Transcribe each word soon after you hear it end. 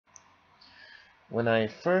When I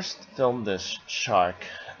first filmed this shark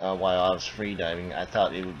while I was freediving, I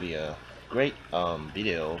thought it would be a great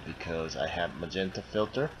video because I have magenta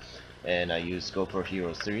filter and I used GoPro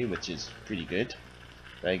Hero 3, which is pretty good.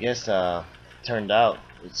 But I guess turned out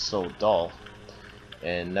it's so dull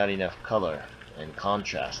and not enough color and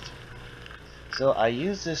contrast. So I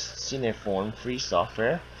use this CineForm free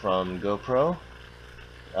software from GoPro.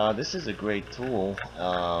 This is a great tool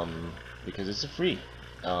because it's free.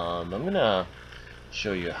 I'm gonna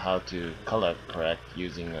show you how to color correct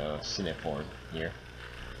using CineForm here.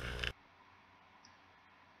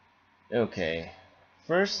 Okay,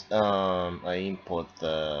 first I import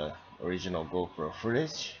the original GoPro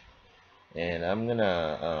footage, and I'm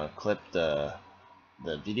gonna clip the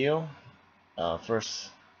video.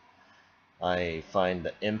 First, I find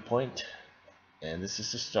the endpoint, and this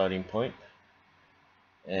is the starting point,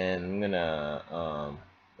 and I'm gonna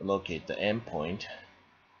locate the endpoint.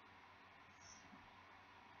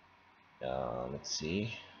 Let's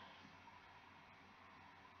see.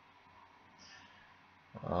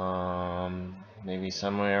 Maybe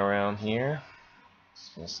somewhere around here.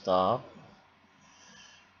 Just gonna stop.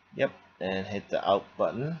 Yep, and hit the out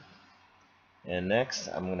button. And next,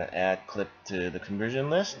 I'm gonna add clip to the conversion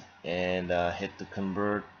list and hit the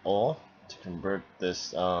convert all to convert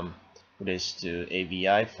this footage to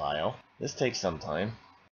AVI file. This takes some time.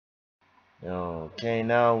 Okay,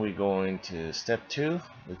 now we're going to step 2,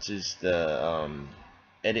 which is the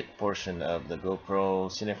edit portion of the GoPro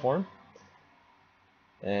CineForm.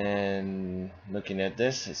 And looking at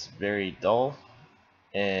this, it's very dull,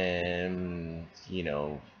 and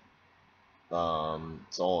it's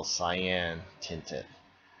all cyan tinted.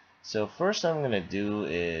 So first I'm gonna do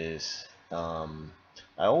is I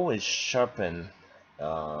always sharpen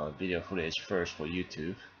video footage first for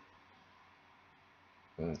YouTube.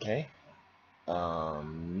 Okay.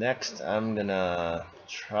 Next I'm gonna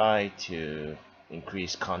try to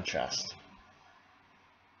increase contrast.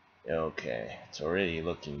 Okay, it's already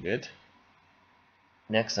looking good.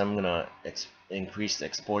 Next I'm gonna increase the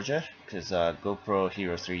exposure because GoPro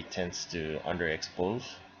Hero 3 tends to underexpose.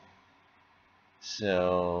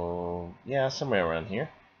 So yeah, somewhere around here.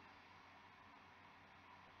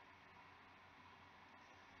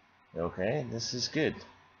 Okay, this is good.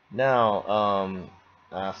 Now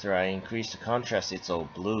after I increase the contrast, it's all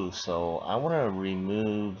blue, so I want to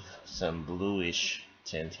remove some bluish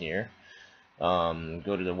tint here. Go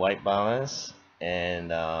to the white balance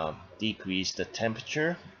and decrease the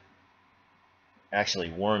temperature,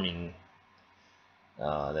 actually warming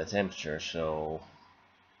the temperature, so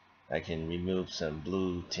I can remove some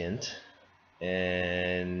blue tint.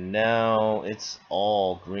 And now it's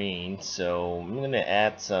all green, so I'm gonna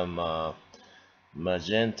add some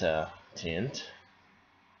magenta tint.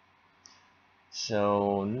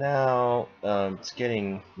 So now it's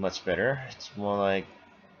getting much better. It's more like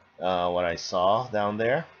what I saw down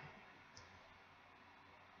there.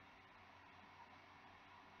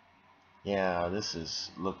 Yeah, this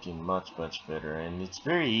is looking much better, and it's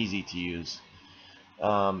very easy to use.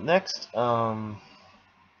 Next, I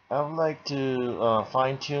would like to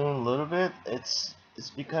fine-tune a little bit. It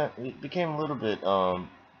became a little bit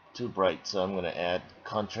too bright, so I'm gonna add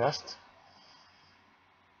contrast.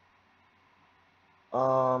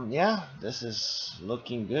 Yeah, this is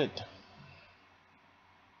looking good.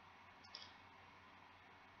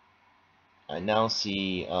 I now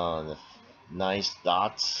see the nice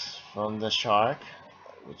dots from the shark,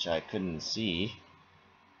 which I couldn't see.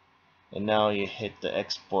 And now you hit the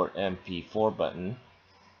export MP4 button.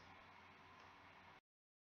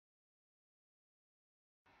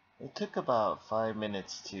 It took about 5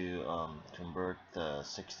 minutes to convert the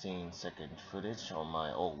 16-second footage on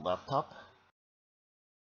my old laptop.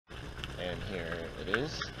 And here it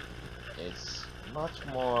is. It's much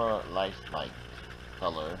more lifelike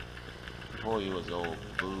color. Before it was all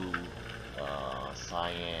blue,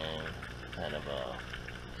 cyan kind of a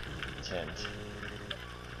tint.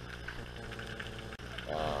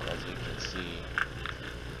 As you can see,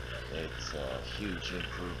 it's a huge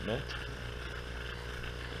improvement.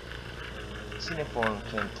 CineForm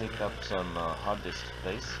can take up some hard disk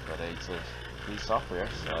space, but it's a free software,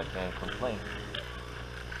 so I can't complain.